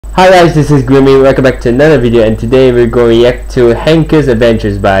Hi guys, this is Gloomy. Welcome back to another video, and today we're going to react to HANKUS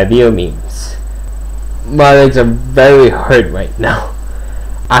Adventures by VO Memes. My legs are very hurt right now.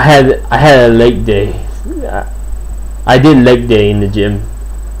 I had a leg day. I did leg day in the gym.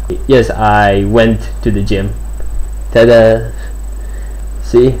 Yes, I went to the gym. Ta-da!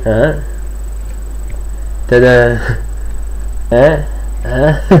 See? Huh? Ta-da!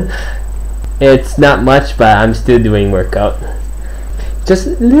 It's not much, but I'm still doing workout. Just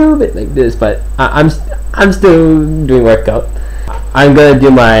a little bit like this, but I'm still doing workout. I'm gonna do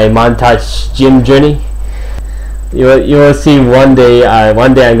my montage gym journey. You will see one day.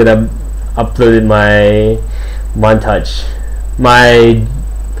 One day I'm gonna upload my montage, my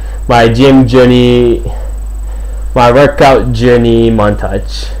gym journey, my workout journey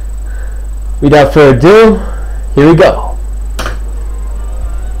montage. Without further ado, here we go.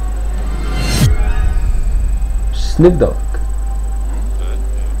 Snoop Dogg.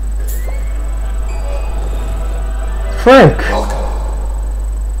 Frank!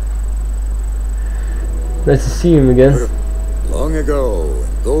 Nice to see him again. Long ago,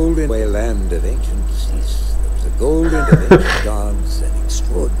 in golden land of ancient Cease, there was a golden of ancient gods and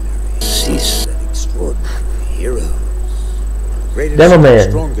extraordinary Cease and extraordinary heroes. The greatest Devilman.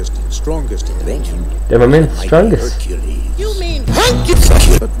 Strongest of ancient. Devilman, strongest. Hercules. You mean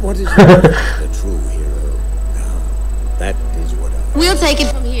But what is the true hero? Now, that is what I... We'll take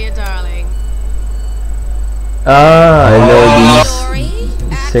it from here, darling. I know Story these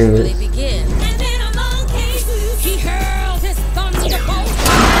actually singers. begins. And then along came he hurled his thunderbolt.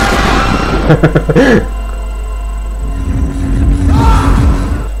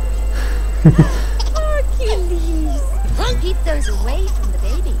 Hercules! Keep those away from the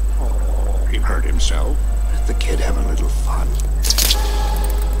baby. Oh, he hurt himself. Let the kid have a little fun.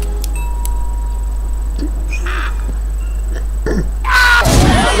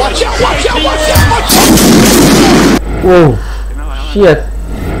 Watch out! Watch out! Watch out! Watch out! Whoa! Shit!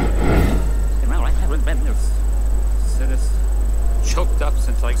 Choked up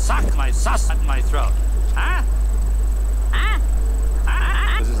since I sucked my sus at my throat. Huh?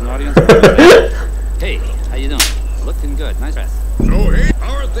 This is an audience. Hey, how you doing? Looking good. Nice dress. So, hey,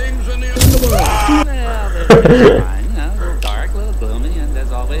 how are things in the underworld? Well, they're fine. You know, a little dark, a little gloomy, and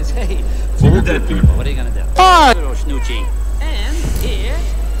as always, hey, full of dead people. What are you gonna do? Little snoochie. And here,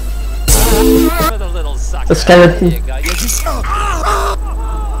 for the little sucker. The skeleton. There you go.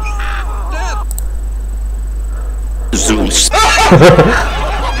 Zeus.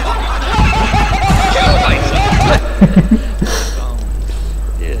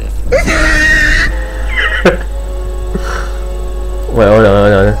 Wait, hold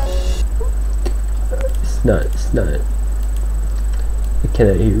on. It's not. I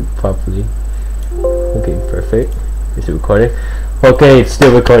cannot hear you properly. Okay, perfect. Is it recording? Okay, it's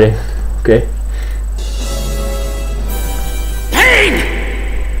still recording. Okay. Pain!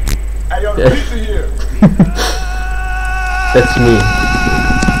 Hey, yo, the pizza here. That's me.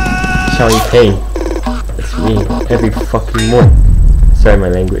 Showing pain. That's me every fucking morning. Sorry my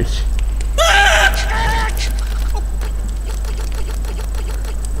language.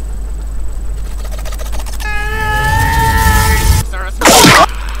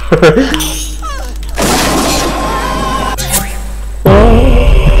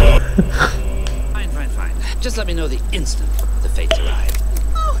 Fine. Just let me know the instant the fates arrive.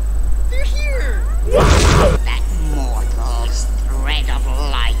 Oh, they're here. That mortal's thread of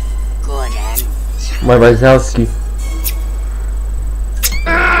life, good and My Wazowski.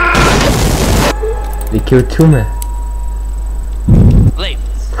 They killed two men.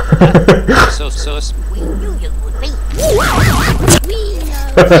 Ladies. so we knew you would be. We know everything.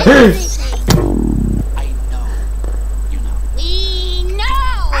 I know. You know. We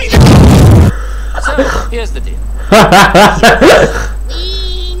know. So here's the deal. We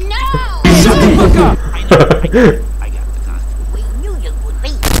know. Shut the fuck up! I got the con. We knew you would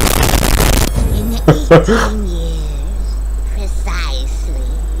be. In 18 years,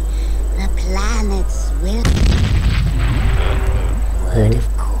 precisely, the planets will. Word of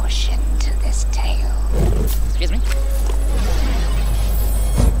caution to this tale. Excuse me?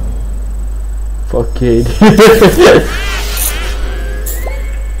 Fuck it.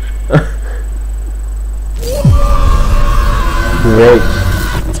 Great.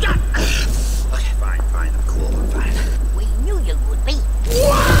 Okay, fine, I'm cool, I'm fine. We knew you would be.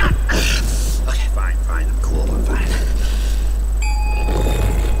 Okay, fine, I'm cool, I'm fine.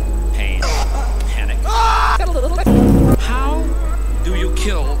 Pain. Panic. How do you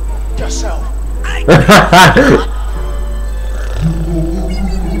kill Yourself.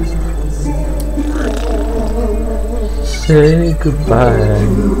 Say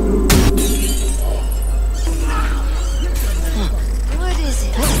goodbye.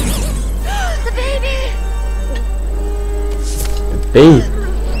 Babe.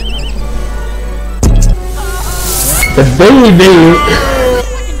 The baby!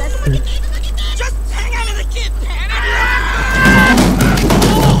 Just hang on to the kid,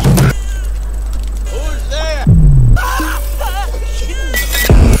 Who's there?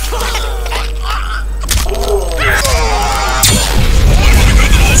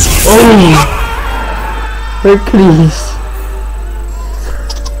 Oh! Hercules!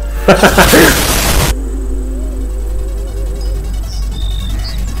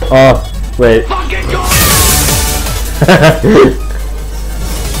 Oh, wait.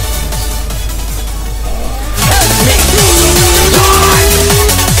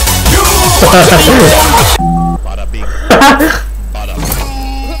 Bada bing. Bada bing.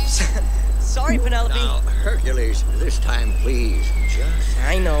 Sorry, Penelope. Now, Hercules, this time please, just...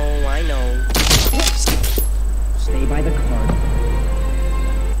 I know. Stay by the car.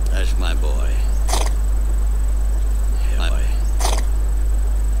 That's my boy. Yeah, my boy.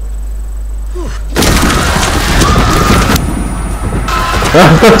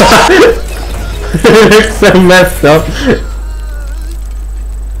 It looks so messed up.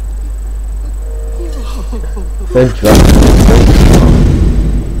 Don't drop it.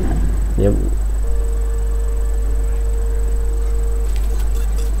 Yep.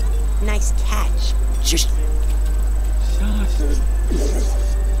 Nice catch. Just...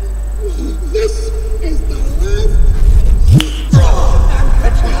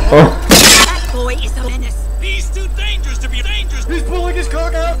 Oh. That boy is a menace. He's too dangerous to be dangerous. He's pulling his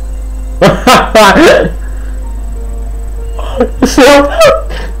cock out. So.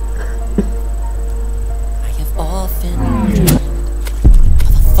 I have often dreamed of a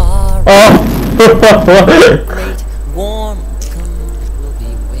far great warm welcome will be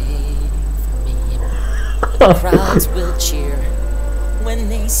waiting for me. The crowds will cheer when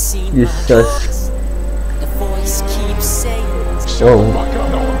they see You my sus. voice. The voice keeps saying, Oh.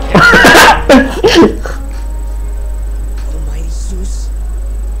 Almighty Zeus,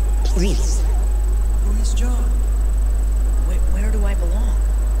 please. Who is John? Where do I belong?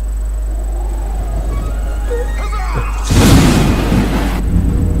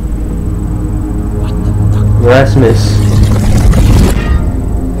 Rasmus.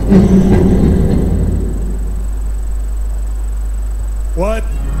 What?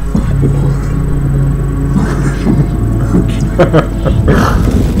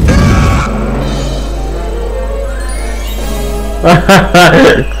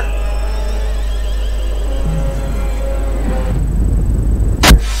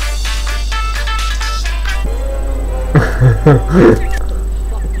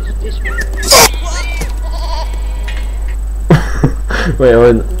 Wait,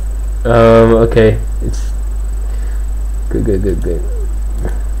 okay. It's good. You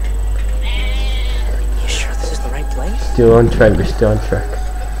sure this is the right place? Still on track, we're still on track.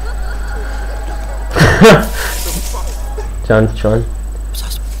 John.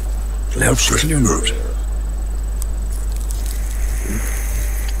 Loud stress in your nerves.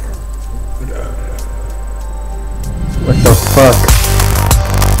 What the fuck?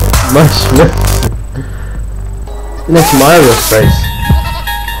 Mushroom. Next Mario space.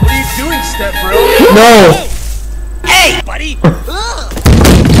 What are you doing, step bro? No! Hey, buddy!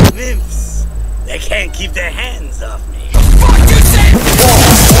 Nymphs. They can't keep their hands off me.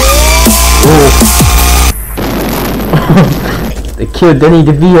 They killed Danny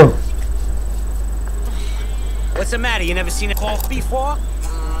DeVito. What's the matter? You never seen a cough before?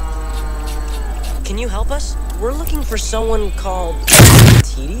 Can you help us? We're looking for someone called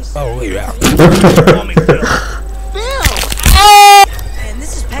Tedious. Oh, yeah. Call me Bill. And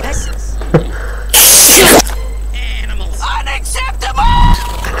this is Pegasus. Animals. Unacceptable!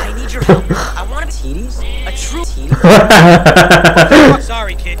 I need your help. I want a Tedious. A true Tedious.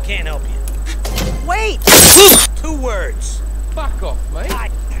 Sorry, kid. Can't help you. Wait! 2 words. Fuck off, mate.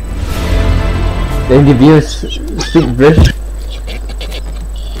 Danny DeVito speak British.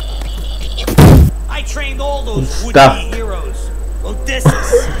 I trained all those Stop. would-be heroes.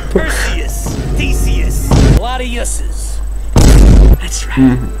 Odysseus, Perseus, Theseus. A lot of yusses. That's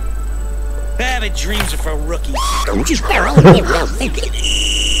right. Bad dreams are for rookies. Don't just...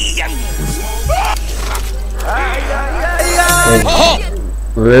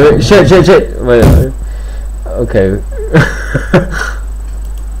 Wait. Shit. Wait. Okay.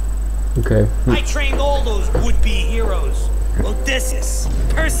 Okay. I trained all those would-be heroes. Odysseus,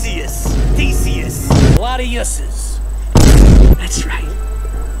 Perseus, Theseus. A lot of yusses. That's right.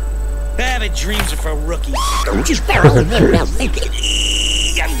 Bad dreams are for rookies. Don't just...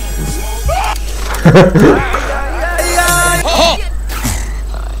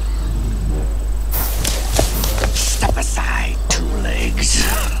 Step aside, too late.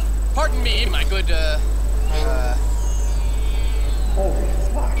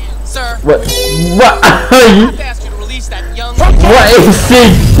 Sir, What? What are you? I've asked you to release that young... What is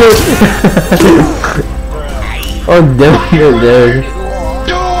it? Oh damn it, dude.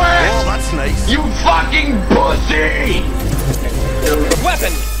 Do it! Well, that's nice. You fucking pussy!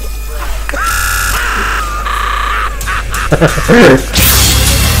 Weapon!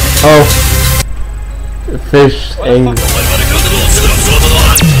 Oh. The fish angry.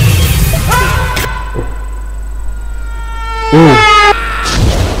 Ooh.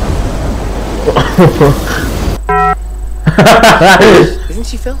 Isn't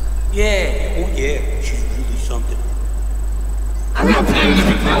she, Phil? Yeah, oh yeah, she's really something.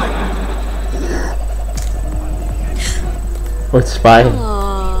 What's spy?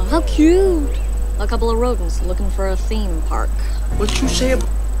 Aw, how cute. A couple of rodents looking for a theme park. What you say about...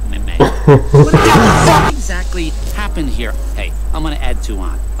 What the fuck exactly happened here? Hey, I'm gonna add 2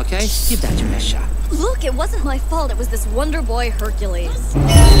 on, okay? Give that your best shot. Look, it wasn't my fault. It was this Wonder Boy Hercules.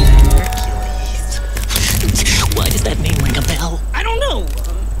 Why does that name ring a bell? I don't know.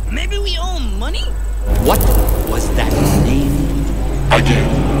 Maybe we owe him money? What was that name again?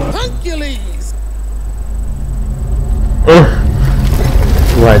 Hercules!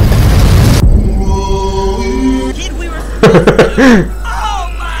 Run. Kid, we were supposed to... Oh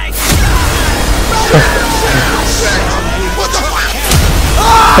my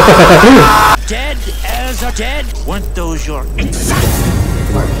god! Dead as a dead? Weren't those your... This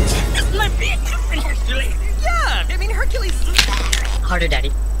might be a different Hercules. Yeah, I mean Hercules... Harder,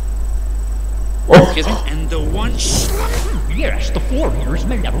 Daddy. Excuse me? And the one... Yes, the 4 years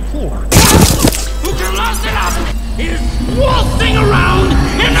may never floor. Who can last it up is waltzing around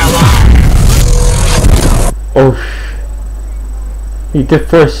in the light! Oh. The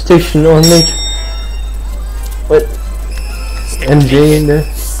deforestation on nature. What? MJ in there?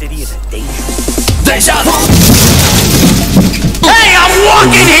 City is a danger. Deja vu! Hey, I'm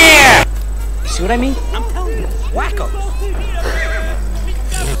walking here! See what I mean? I'm telling you, wackos.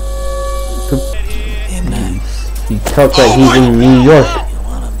 He talks like he's in New York. You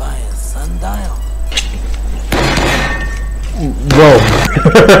wanna buy a sundial? Whoa.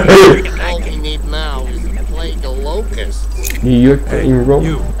 All we need now is to play the locust. New York in Rome.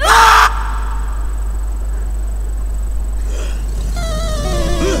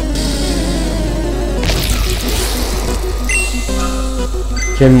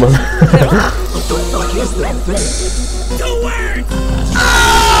 Jim.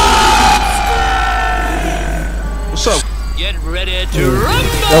 What's up? Get ready to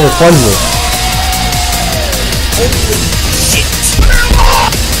rumble! That was fun though.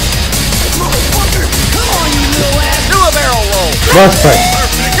 Do a barrel roll. Boss fight.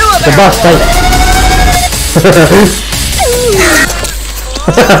 The boss fight.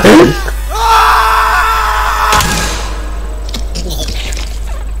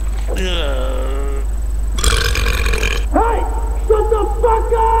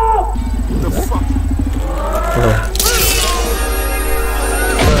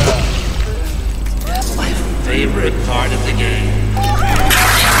 Favorite part of the game.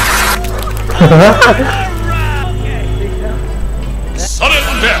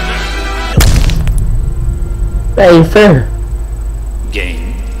 Sudden death! That ain't fair.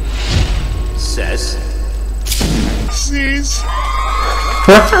 Game. Says. Seize!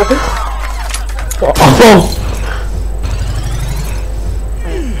 Oh.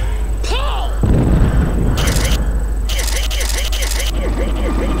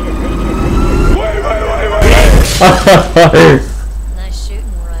 Nice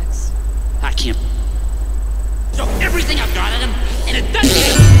shooting, Rex. I can't. So everything I've got at him, and it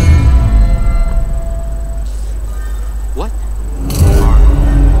doesn't. What?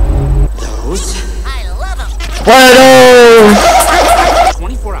 Those? I love them. What?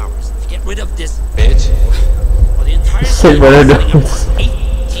 24 hours to get rid of this bitch. For the entire Say time what I've it been setting up is. for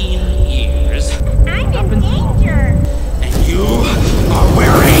 18 years. I'm in danger. And you are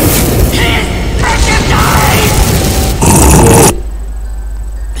wearing his merchandise!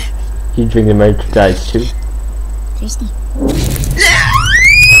 You drink the merchandise too. Tasty.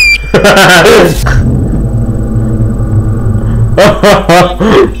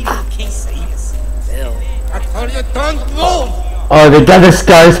 Phil. I told you don't move! Oh, they got the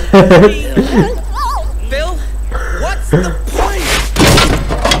scars. Phil, what's the point?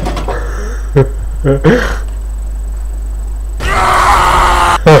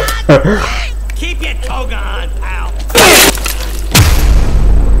 Keep your toga on, pal.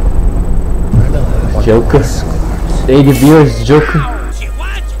 Joker. 80 viewers, Joker.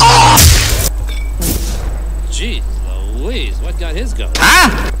 Jeez Louise, what got his go?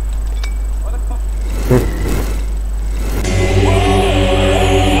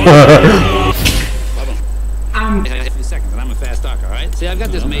 A few seconds, and I'm a fast talker, all right? See, I've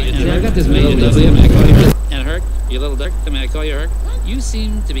got this major deal. May I call you? And Herc, you little dick, may I call you Herc? You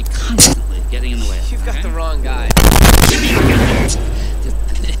seem to be constantly getting in the way. You've got the wrong guy.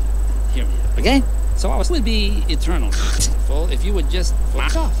 Hear me out, okay? So I would be eternal if you would just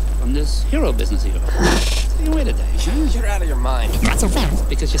fuck off from this hero business of yours. Take it away today, huh? You're out of your mind. Not so fast,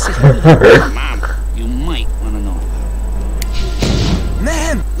 because you see, Mom, you might want to know about.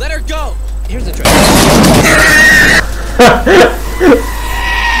 Man, let her go. Here's the trick.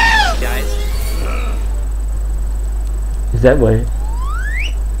 Guys. Is that way?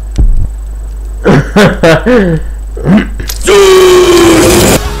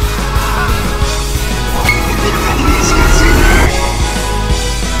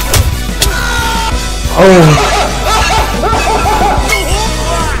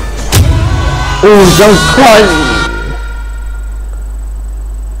 Oh, don't cry!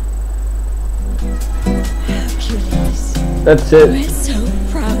 That's it. We're so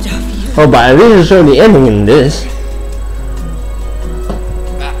proud of you. Oh, but I didn't show the ending in this.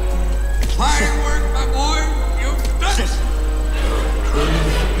 Firework, my boy! You've done it!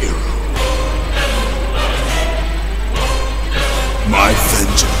 My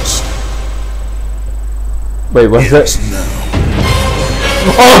vengeance. Wait, what's that? Now.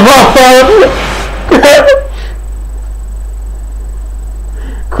 Oh no!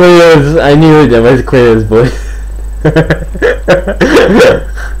 Kratos, I knew that was Kratos' voice.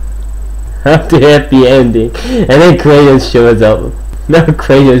 After happy ending, and then Kratos shows up. Now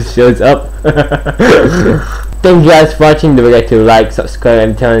Kratos shows up. Thank you guys for watching. Don't forget to like, subscribe,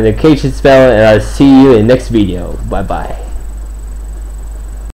 and turn on the notification bell, and I'll see you in the next video. Bye bye.